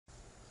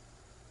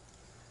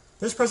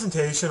This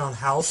presentation on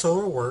how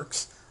solar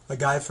works, a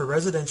guide for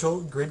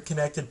residential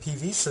grid-connected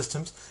PV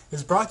systems,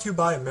 is brought to you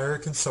by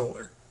American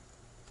Solar.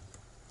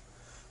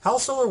 How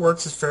solar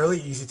works is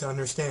fairly easy to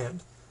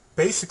understand.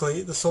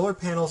 Basically, the solar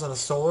panels on a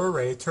solar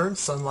array turn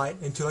sunlight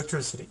into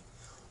electricity.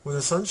 When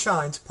the sun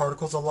shines,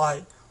 particles of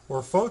light,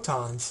 or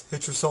photons,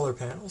 hit your solar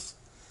panels.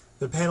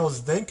 The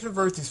panels then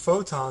convert these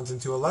photons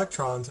into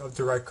electrons of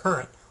direct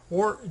current,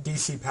 or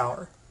DC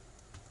power.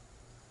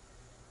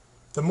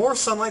 The more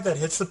sunlight that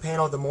hits the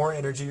panel, the more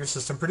energy your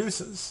system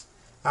produces.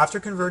 After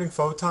converting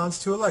photons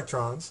to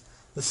electrons,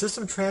 the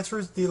system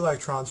transfers the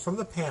electrons from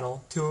the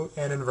panel to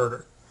an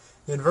inverter.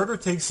 The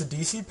inverter takes the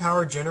DC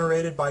power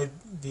generated by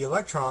the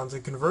electrons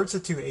and converts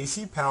it to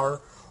AC power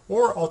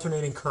or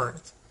alternating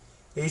current.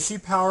 AC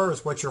power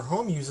is what your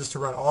home uses to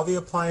run all the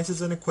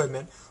appliances and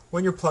equipment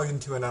when you're plugged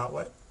into an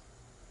outlet.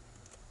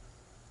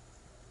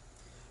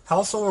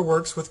 How solar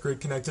works with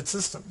grid-connected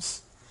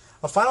systems.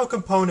 A final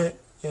component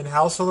in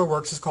how solar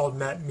works is called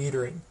net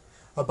metering.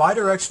 A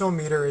bidirectional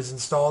meter is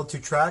installed to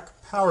track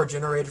power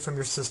generated from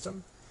your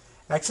system.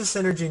 Excess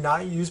energy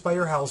not used by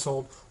your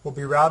household will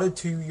be routed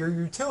to your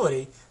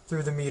utility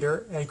through the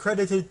meter and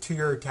credited to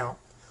your account.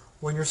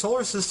 When your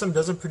solar system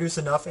doesn't produce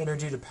enough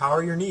energy to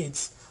power your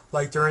needs,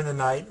 like during the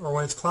night or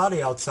when it's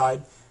cloudy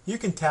outside, you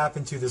can tap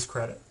into this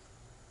credit.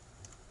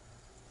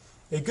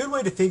 A good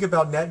way to think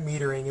about net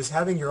metering is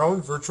having your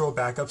own virtual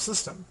backup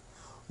system.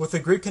 With a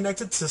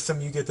grid-connected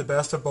system, you get the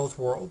best of both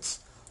worlds.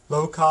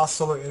 Low-cost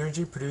solar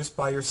energy produced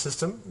by your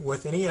system,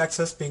 with any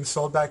excess being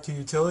sold back to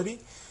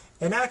utility,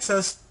 and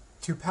access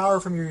to power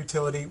from your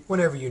utility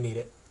whenever you need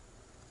it.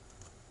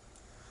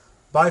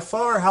 By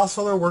far, how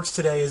solar works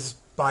today is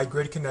by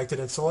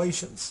grid-connected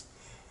installations.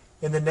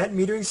 In the net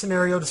metering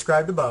scenario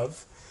described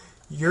above,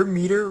 your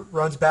meter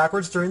runs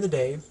backwards during the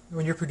day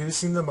when you're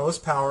producing the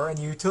most power, and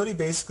the utility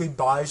basically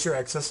buys your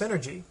excess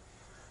energy.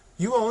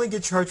 You only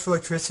get charged for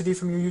electricity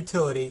from your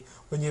utility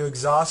when you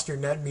exhaust your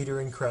net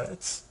metering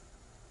credits.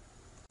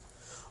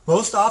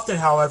 Most often,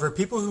 however,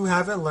 people who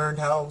haven't learned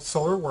how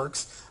solar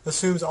works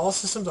assumes all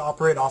systems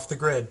operate off the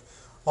grid.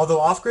 Although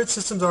off-grid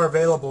systems are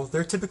available,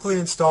 they're typically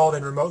installed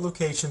in remote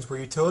locations where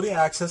utility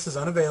access is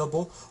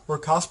unavailable or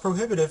cost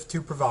prohibitive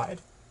to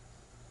provide.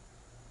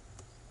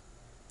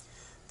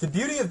 The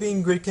beauty of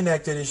being grid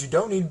connected is you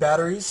don't need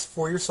batteries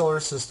for your solar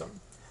system.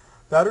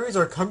 Batteries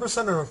are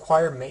cumbersome and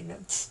require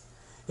maintenance.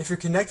 If you're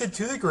connected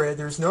to the grid,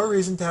 there's no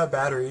reason to have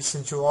batteries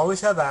since you'll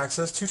always have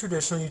access to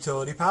traditional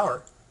utility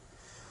power.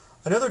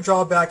 Another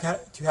drawback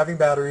to having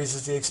batteries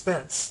is the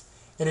expense.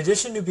 In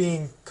addition to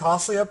being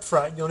costly up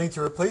front, you'll need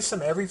to replace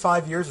them every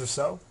 5 years or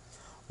so.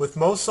 With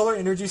most solar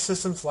energy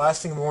systems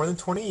lasting more than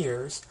 20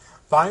 years,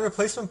 buying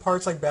replacement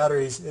parts like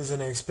batteries is an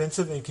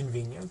expensive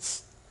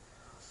inconvenience.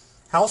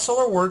 How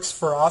solar works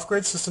for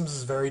off-grid systems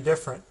is very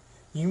different.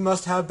 You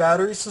must have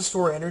batteries to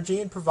store energy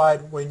and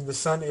provide when the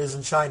sun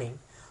isn't shining.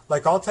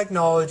 Like all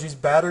technologies,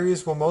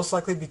 batteries will most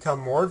likely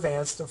become more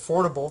advanced,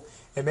 affordable,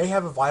 and may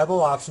have a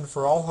viable option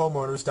for all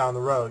homeowners down the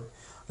road.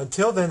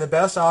 Until then, the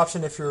best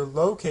option if you're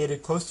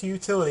located close to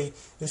utility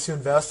is to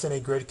invest in a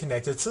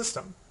grid-connected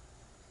system.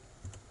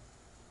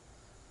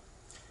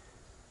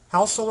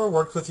 How solar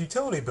works with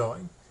utility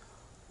billing.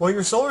 When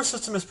your solar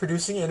system is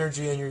producing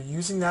energy and you're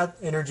using that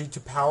energy to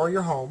power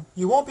your home,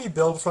 you won't be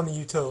billed from the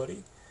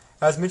utility.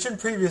 As mentioned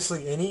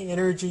previously, any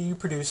energy you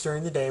produce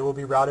during the day will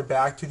be routed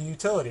back to the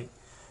utility.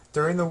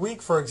 During the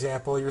week, for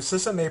example, your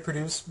system may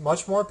produce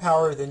much more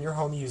power than your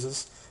home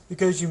uses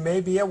because you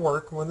may be at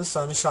work when the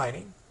sun is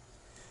shining.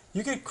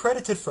 You get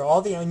credited for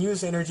all the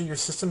unused energy your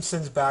system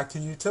sends back to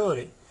the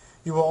utility.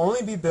 You will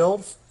only be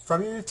billed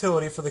from your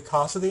utility for the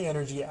cost of the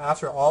energy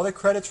after all the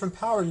credits from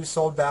power you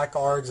sold back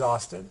are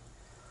exhausted.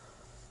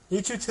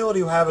 Each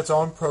utility will have its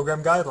own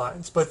program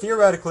guidelines, but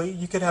theoretically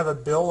you could have a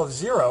bill of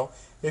zero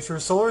if your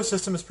solar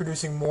system is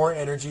producing more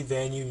energy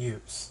than you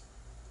use.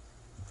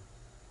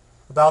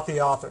 About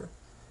the author.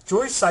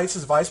 Joy Seitz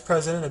is Vice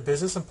President of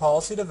Business and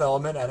Policy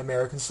Development at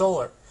American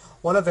Solar,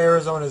 one of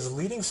Arizona's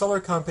leading solar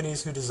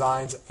companies who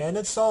designs and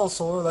installs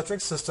solar electric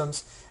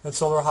systems and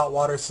solar hot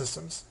water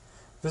systems.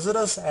 Visit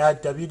us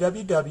at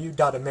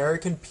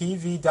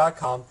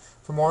www.americanpv.com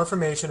for more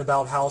information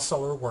about how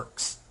solar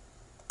works.